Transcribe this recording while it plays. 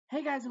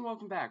Hey guys, and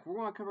welcome back. We're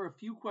going to cover a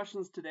few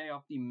questions today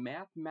off the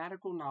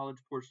mathematical knowledge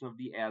portion of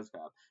the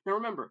ASVAB. Now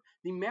remember,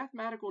 the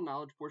mathematical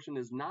knowledge portion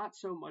is not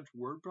so much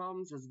word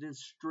problems as it is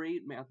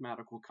straight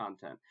mathematical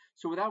content.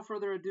 So without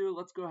further ado,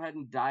 let's go ahead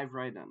and dive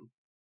right in.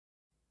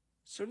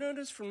 So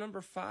notice from number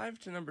 5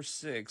 to number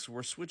 6,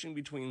 we're switching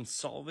between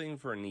solving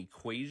for an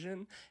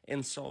equation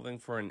and solving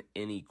for an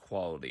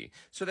inequality.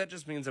 So that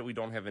just means that we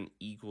don't have an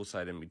equal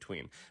side in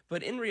between.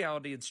 But in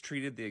reality, it's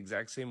treated the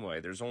exact same way.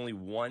 There's only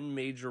one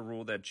major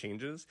rule that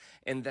changes,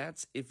 and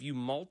that's if you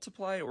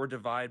multiply or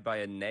divide by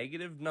a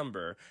negative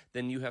number,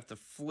 then you have to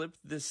flip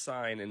this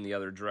sign in the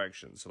other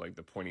direction. So like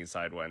the pointy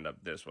side will end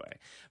up this way.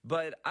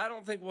 But I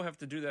don't think we'll have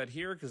to do that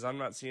here because I'm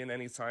not seeing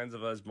any signs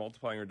of us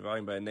multiplying or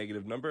dividing by a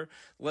negative number.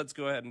 Let's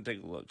go ahead and take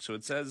a look. So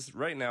it says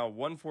right now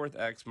 1/4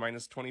 x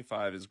minus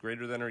 25 is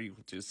greater than or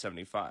equal to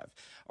 75.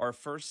 Our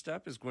first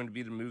step is going to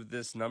be to move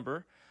this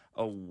number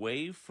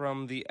away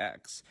from the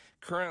x.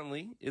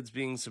 Currently, it's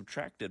being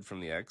subtracted from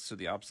the x, so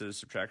the opposite of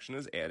subtraction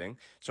is adding.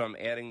 So I'm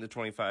adding the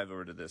 25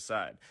 over to this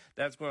side.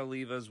 That's going to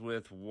leave us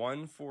with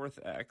 1/4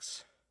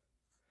 x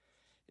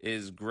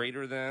is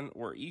greater than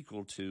or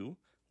equal to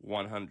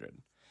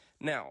 100.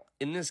 Now,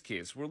 in this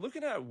case, we're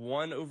looking at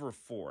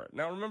 1/4.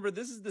 Now, remember,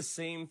 this is the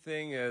same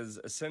thing as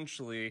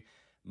essentially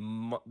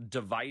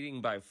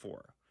dividing by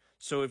 4.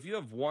 So if you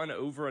have 1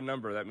 over a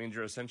number, that means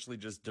you're essentially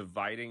just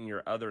dividing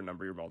your other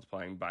number you're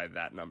multiplying by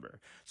that number.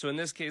 So in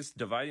this case,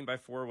 dividing by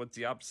 4, what's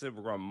the opposite?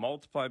 We're going to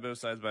multiply both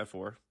sides by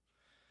 4.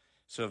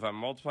 So if I'm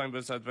multiplying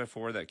both sides by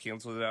 4, that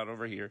cancels it out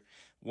over here.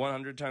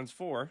 100 times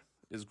 4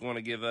 is going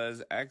to give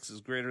us x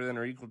is greater than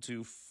or equal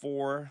to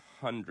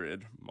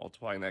 400,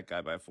 multiplying that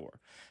guy by 4.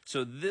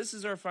 So this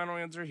is our final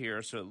answer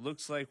here. So it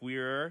looks like we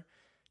are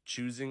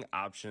choosing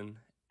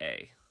option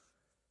A.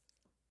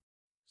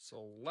 So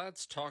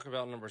let's talk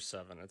about number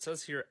 7. It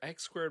says here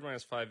x squared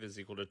minus 5 is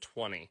equal to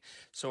 20.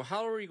 So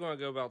how are we going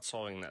to go about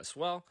solving this?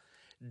 Well,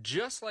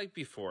 just like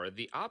before,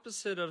 the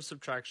opposite of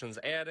subtraction is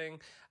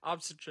adding,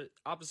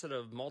 opposite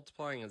of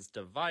multiplying is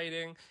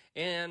dividing,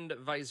 and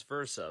vice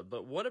versa.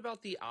 But what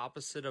about the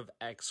opposite of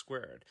x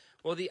squared?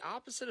 Well, the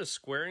opposite of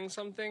squaring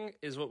something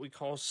is what we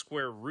call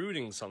square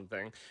rooting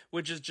something,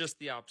 which is just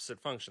the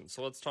opposite function.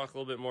 So let's talk a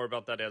little bit more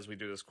about that as we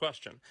do this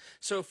question.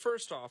 So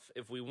first off,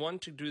 if we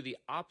want to do the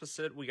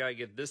opposite, we got to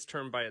get this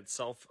term by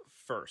itself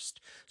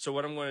first. So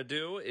what I'm going to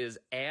do is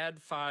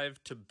add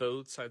 5 to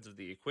both sides of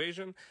the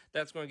equation.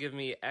 That's going to give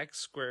me x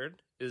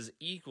squared is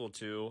equal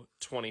to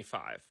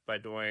 25 by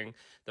doing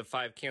the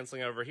 5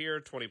 canceling over here.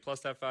 20 plus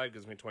that 5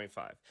 gives me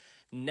 25.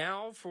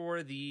 Now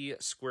for the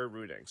square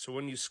rooting. So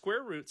when you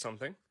square root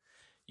something,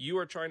 you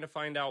are trying to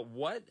find out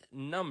what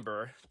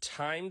number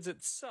times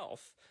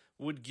itself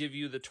would give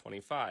you the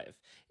 25.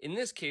 In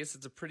this case,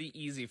 it's a pretty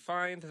easy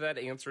find. That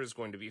answer is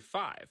going to be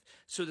 5.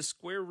 So the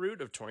square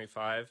root of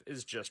 25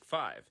 is just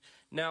 5.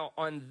 Now,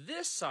 on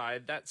this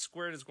side, that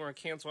squared is going to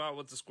cancel out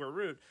with the square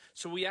root.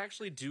 So we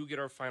actually do get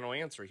our final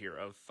answer here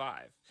of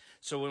 5.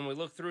 So when we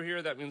look through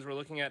here, that means we're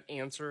looking at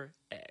answer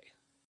A.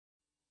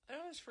 I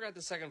almost forgot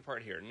the second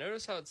part here.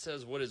 Notice how it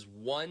says what is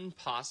one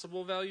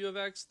possible value of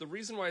x? The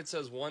reason why it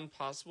says one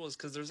possible is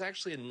because there's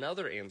actually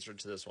another answer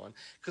to this one.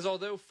 Because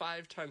although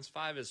 5 times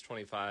 5 is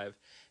 25,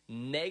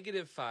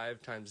 negative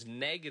 5 times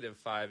negative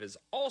 5 is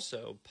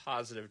also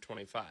positive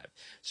 25.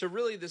 So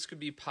really this could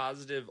be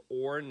positive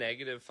or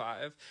negative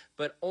 5,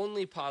 but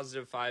only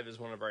positive 5 is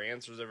one of our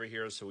answers over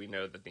here, so we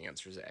know that the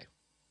answer is A.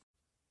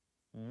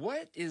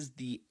 What is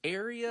the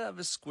area of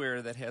a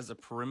square that has a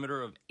perimeter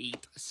of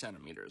 8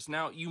 centimeters?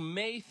 Now, you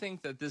may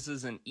think that this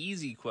is an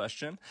easy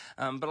question,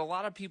 but a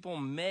lot of people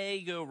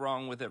may go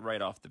wrong with it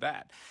right off the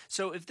bat.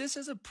 So if this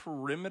is a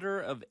perimeter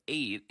of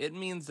 8, it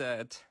means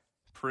that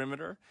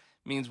perimeter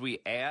means we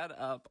add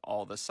up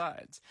all the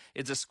sides.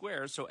 It's a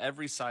square, so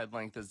every side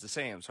length is the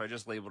same. So I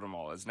just labeled them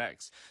all as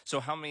x. So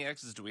how many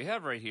x's do we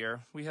have right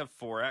here? We have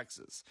 4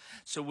 x's.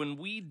 So when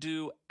we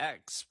do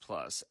x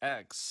plus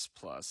x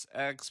plus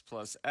x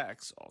plus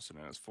x, also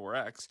known as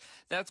 4x,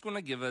 that's going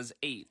to give us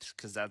 8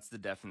 because that's the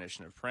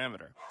definition of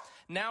parameter.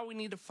 Now we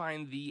need to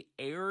find the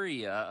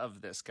area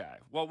of this guy.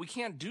 Well, we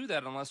can't do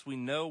that unless we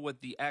know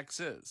what the x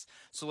is.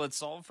 So let's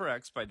solve for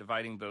x by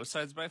dividing both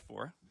sides by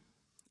 4.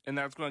 And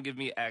that's going to give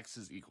me x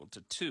is equal to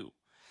 2.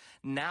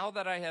 Now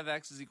that I have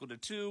x is equal to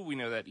 2, we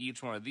know that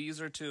each one of these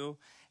are 2.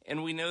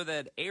 And we know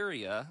that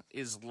area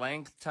is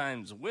length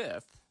times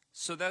width.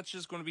 So that's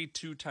just going to be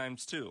 2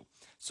 times 2.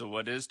 So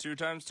what is 2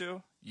 times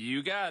 2?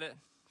 You got it.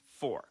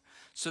 4.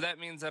 So that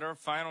means that our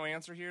final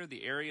answer here,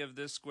 the area of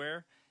this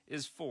square,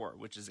 is 4,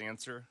 which is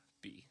answer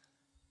B.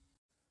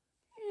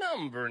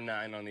 Number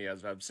 9 on the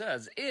ASVAB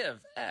says,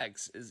 if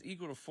x is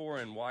equal to 4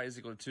 and y is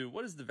equal to 2,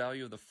 what is the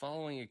value of the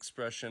following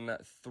expression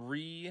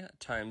 3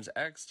 times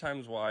x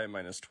times y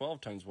minus 12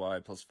 times y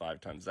plus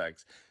 5 times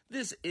x?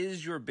 This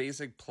is your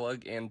basic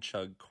plug and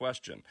chug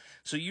question.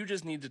 So you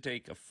just need to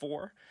take a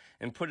 4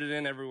 and put it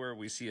in everywhere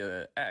we see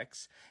a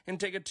x, and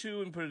take a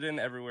 2 and put it in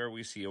everywhere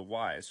we see a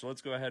y. So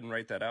let's go ahead and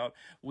write that out.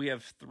 We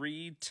have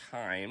 3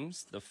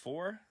 times the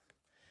 4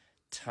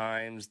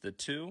 times the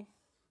 2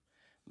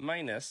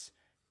 minus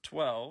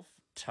 12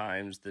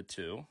 times the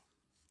 2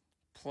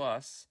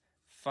 plus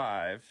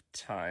 5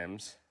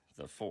 times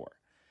the 4.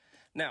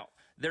 Now,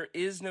 there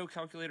is no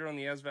calculator on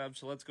the ASVAB,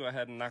 so let's go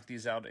ahead and knock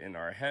these out in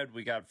our head.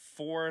 We got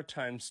 4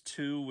 times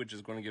 2, which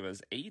is going to give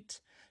us 8,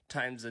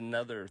 times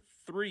another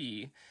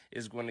 3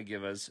 is going to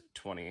give us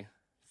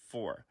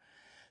 24.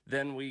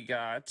 Then we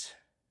got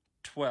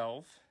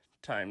 12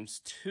 times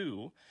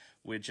 2,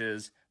 which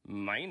is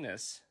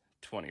minus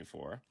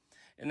 24.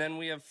 And then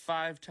we have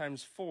 5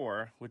 times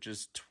 4, which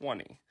is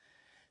 20.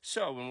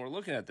 So when we're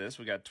looking at this,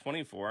 we got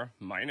 24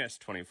 minus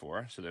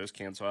 24, so those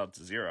cancel out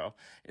to 0.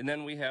 And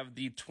then we have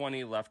the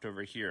 20 left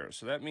over here.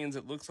 So that means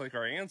it looks like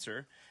our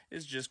answer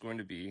is just going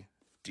to be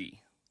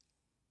D.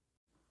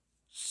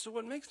 So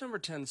what makes number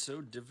 10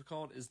 so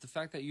difficult is the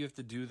fact that you have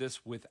to do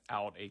this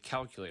without a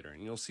calculator,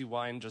 and you'll see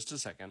why in just a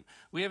second.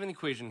 We have an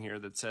equation here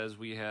that says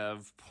we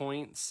have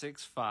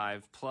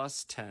 0.65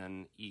 plus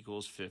 10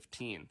 equals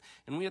 15,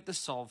 and we have to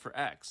solve for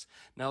x.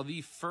 Now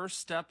the first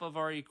step of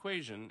our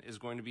equation is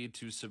going to be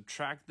to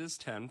subtract this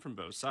 10 from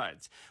both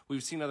sides.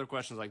 We've seen other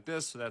questions like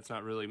this, so that's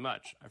not really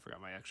much. I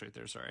forgot my x right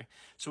there, sorry.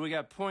 So we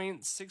got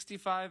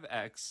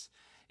 0.65x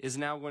is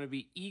now going to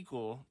be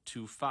equal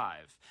to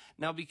 5.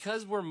 Now,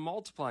 because we're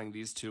multiplying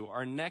these two,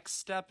 our next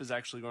step is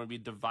actually going to be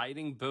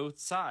dividing both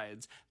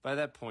sides by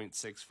that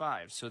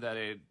 0.65 so that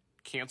it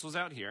cancels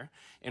out here,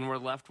 and we're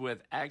left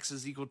with x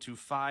is equal to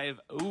 5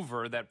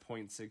 over that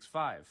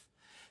 0.65.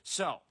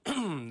 So,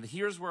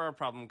 here's where our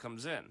problem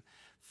comes in.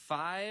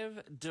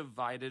 5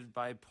 divided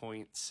by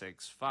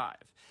 0.65.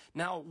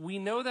 Now, we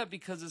know that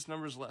because this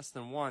number is less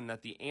than 1,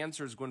 that the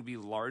answer is going to be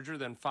larger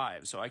than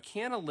 5. So I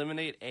can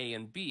eliminate A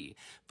and B,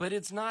 but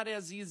it's not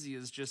as easy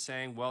as just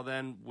saying, well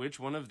then, which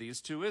one of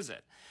these two is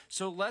it?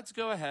 So let's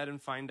go ahead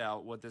and find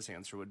out what this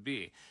answer would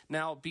be.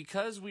 Now,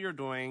 because we are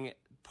doing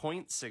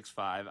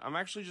 0.65, I'm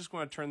actually just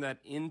going to turn that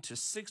into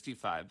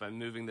 65 by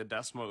moving the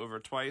decimal over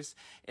twice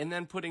and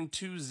then putting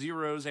 2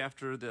 zeros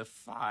after the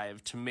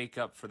 5 to make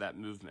up for that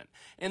movement.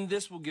 And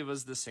this will give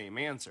us the same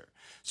answer.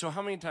 So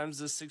how many times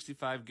does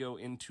 65 go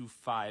into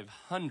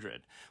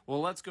 500?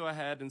 Well, let's go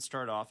ahead and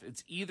start off.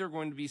 It's either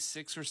going to be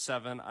 6 or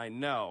 7, I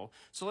know.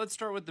 So let's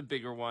start with the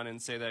bigger one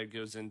and say that it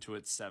goes into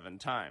it 7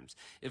 times.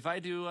 If I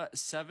do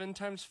 7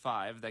 times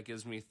 5, that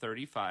gives me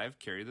 35,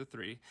 carry the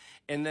 3,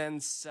 and then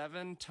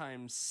 7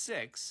 times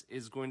 6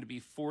 is going to be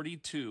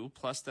 42,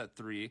 plus that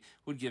 3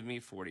 would give me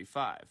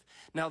 45.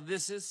 Now,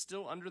 this is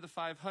still under the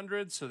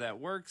 500, so that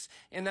works,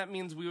 and that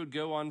means we would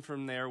go on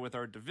from there with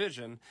our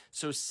division.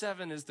 So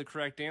 7 is the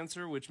correct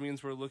answer, which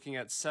means we're looking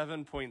at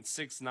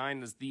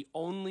 7.69 as the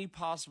only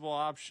possible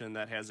option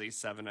that has a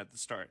 7 at the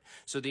start.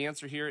 So the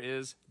answer here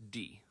is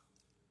D.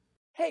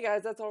 Hey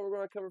guys, that's all we're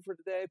going to cover for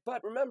today,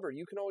 but remember,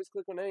 you can always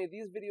click on any of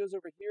these videos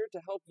over here to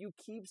help you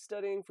keep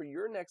studying for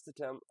your next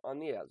attempt on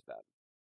the ASVAB.